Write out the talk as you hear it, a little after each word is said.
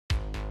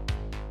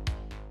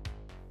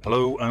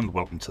Hello and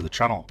welcome to the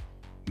channel.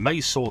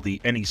 May saw the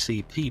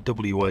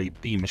NECPWA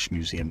Beamish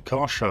Museum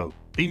car show.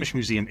 Beamish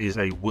Museum is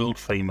a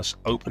world-famous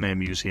open-air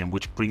museum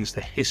which brings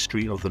the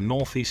history of the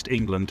northeast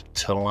England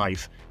to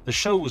life. The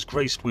show was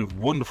graced with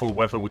wonderful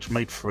weather which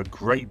made for a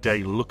great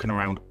day looking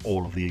around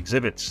all of the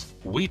exhibits.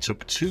 We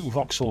took two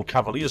Vauxhall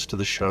Cavaliers to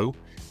the show,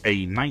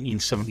 a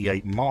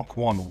 1978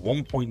 Mk1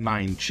 1.9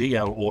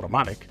 GL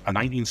automatic, a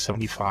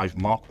 1975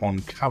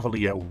 Mk1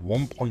 Cavalier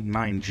 1.9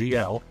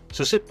 GL,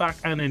 so sit back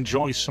and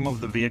enjoy some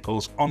of the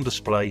vehicles on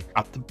display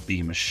at the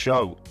Beamish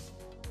show.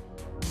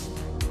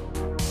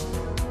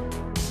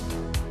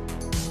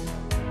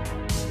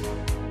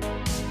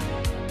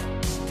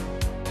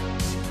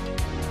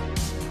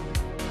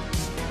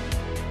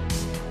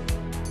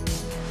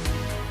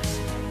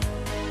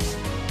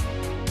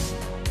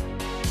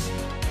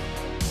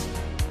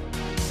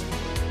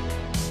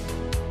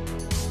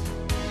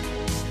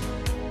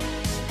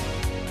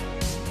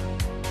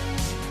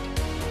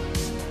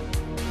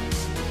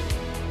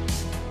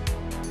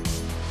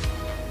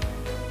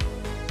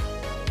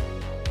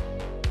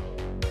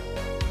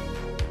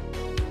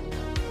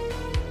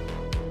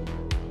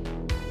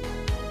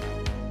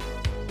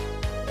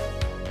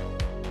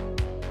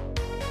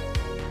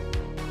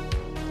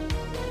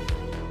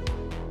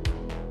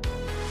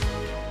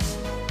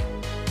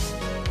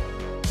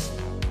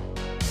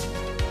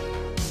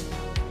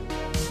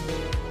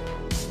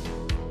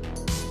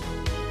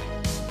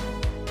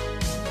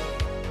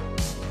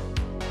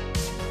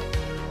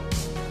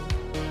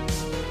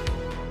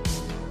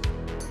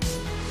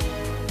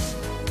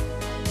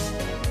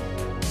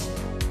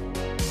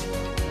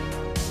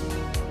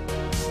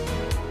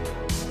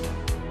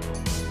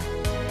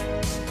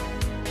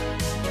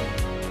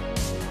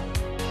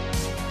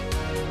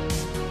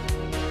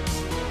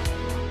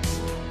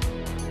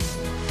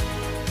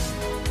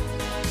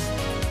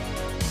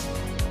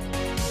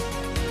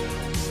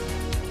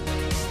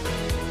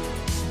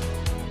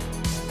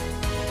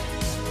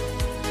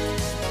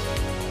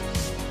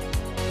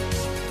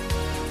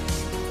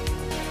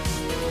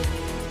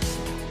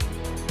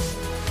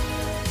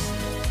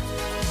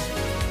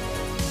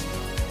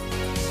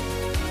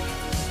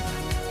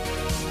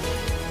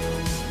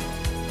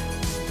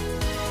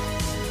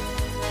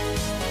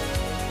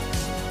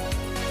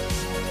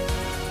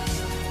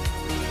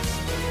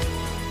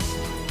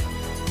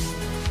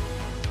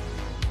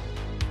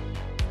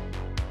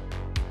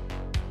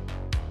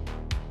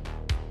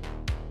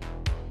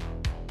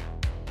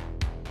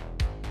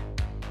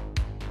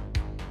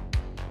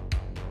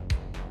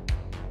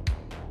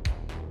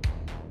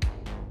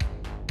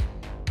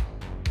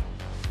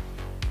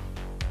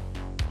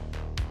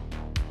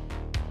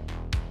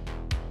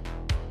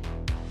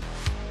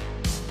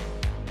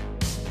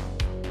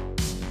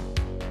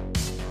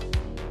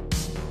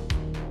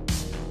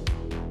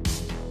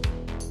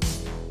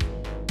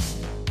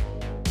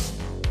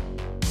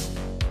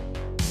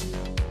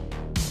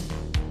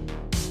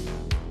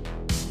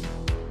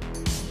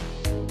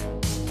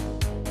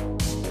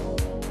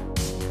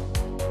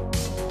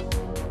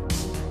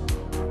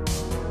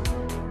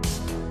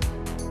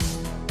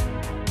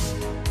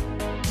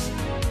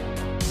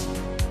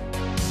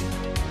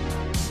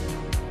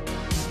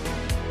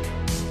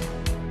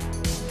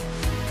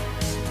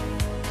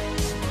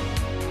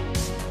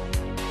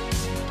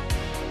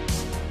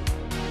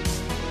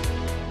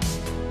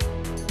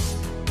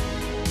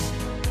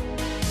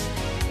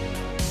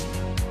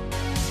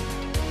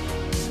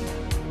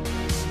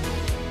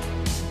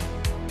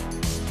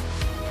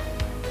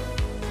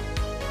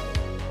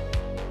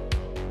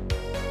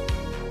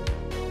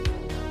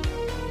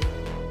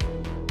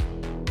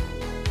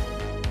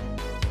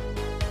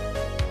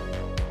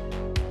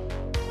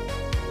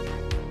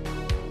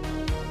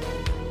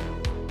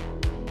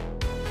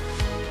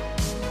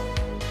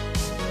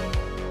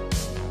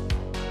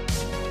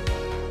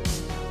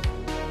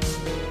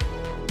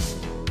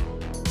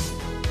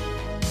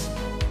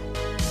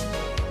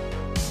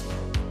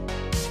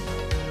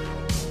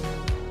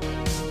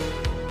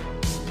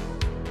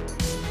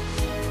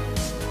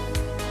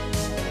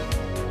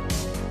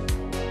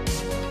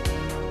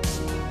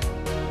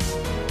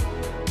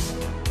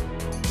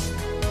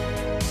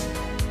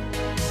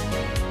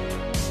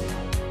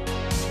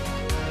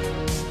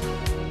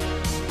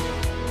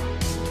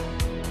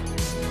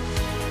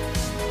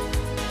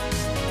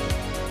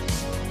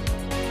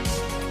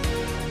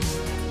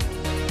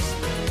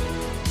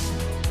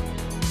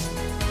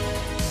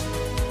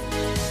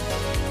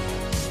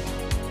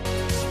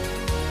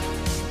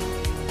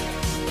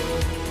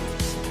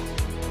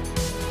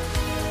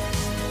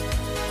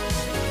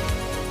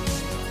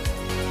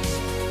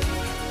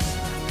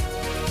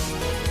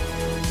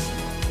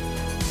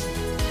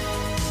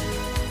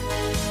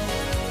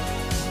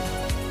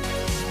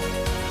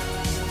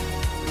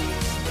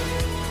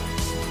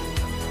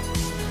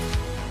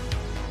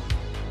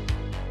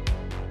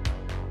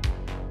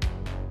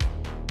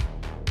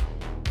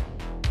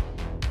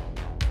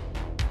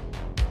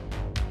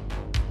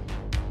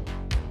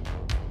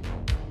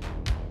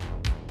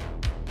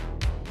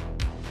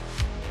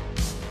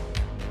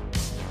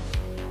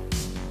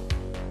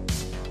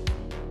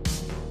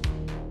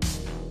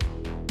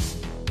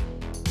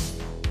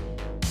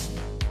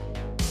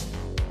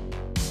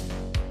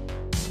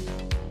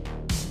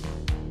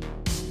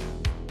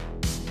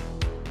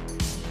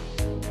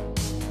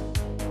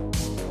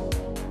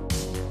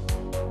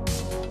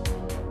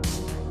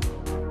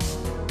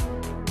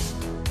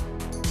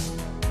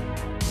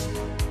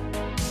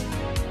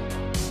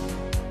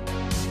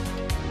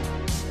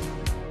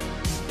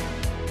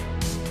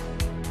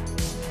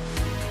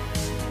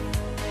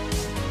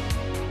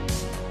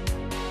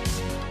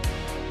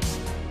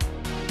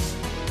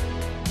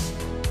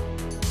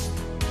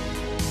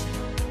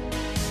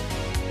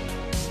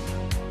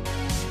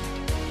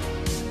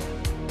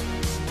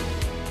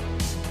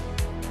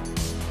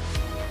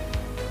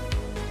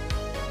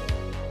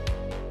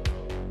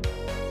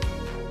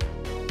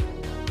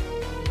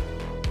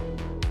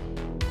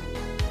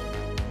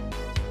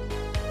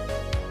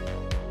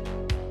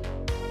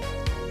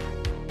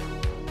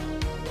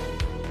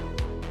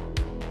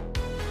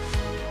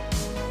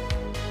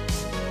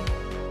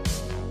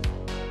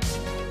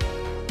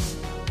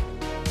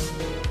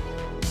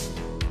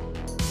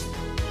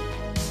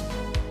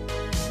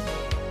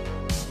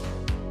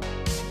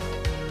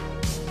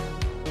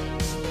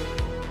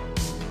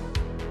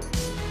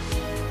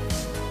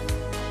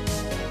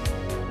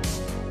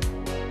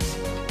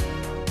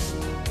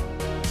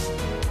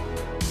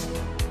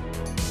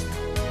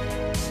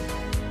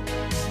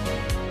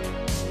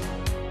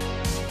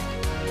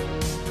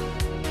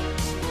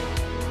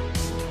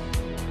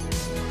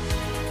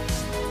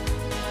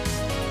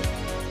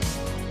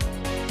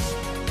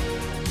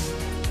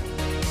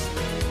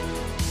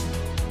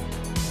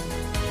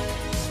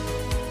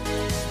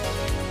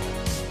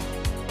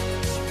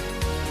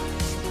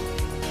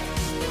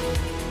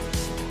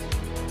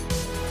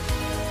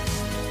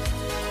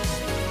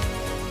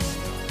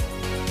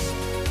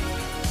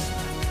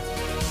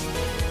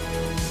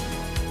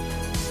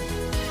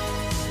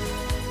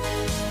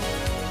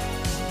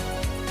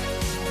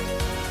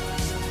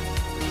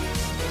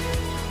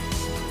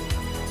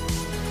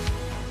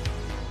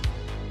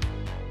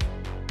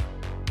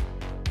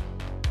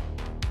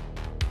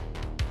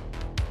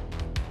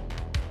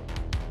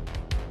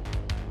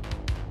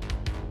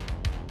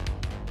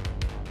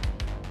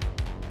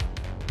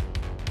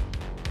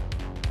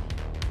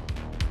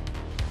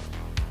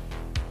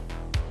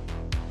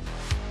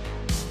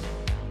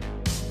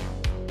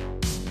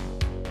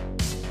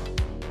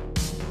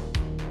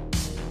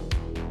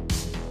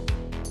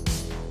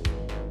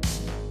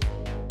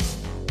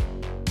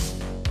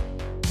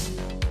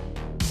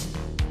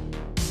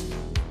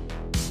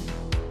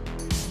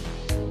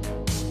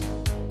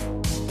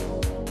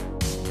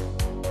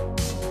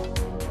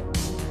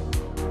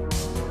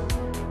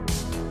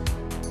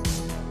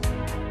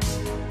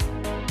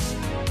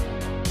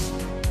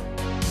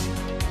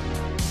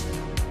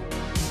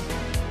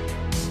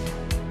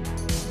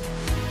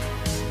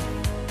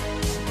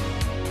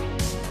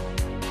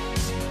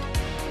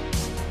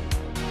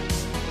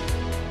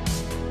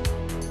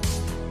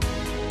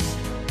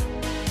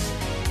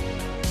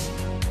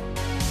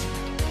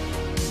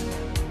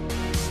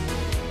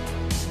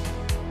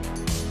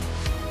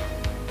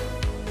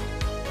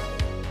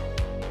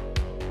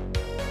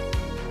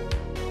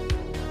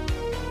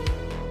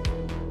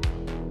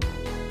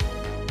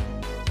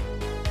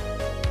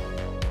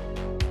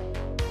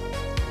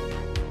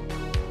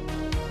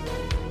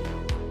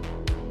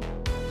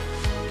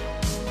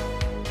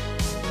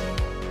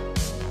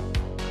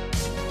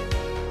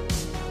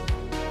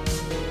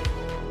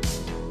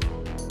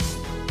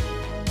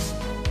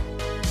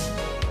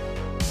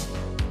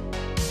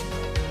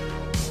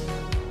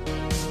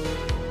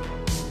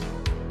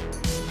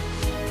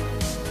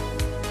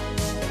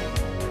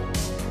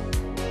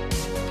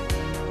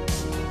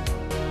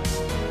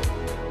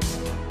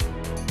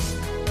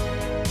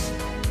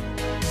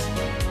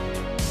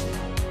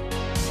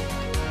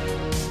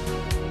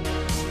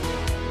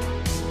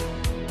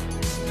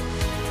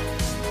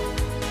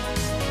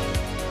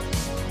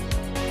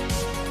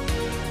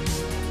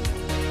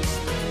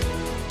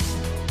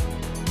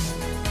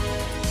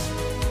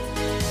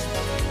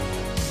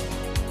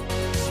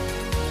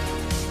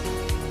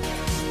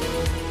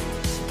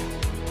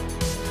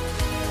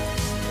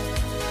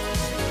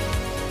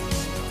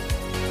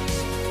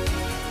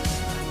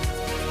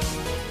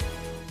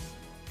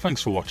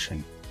 Thanks for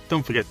watching.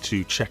 Don't forget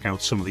to check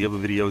out some of the other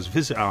videos,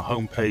 visit our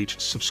homepage,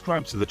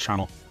 subscribe to the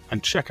channel,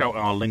 and check out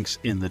our links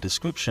in the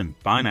description.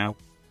 Bye now.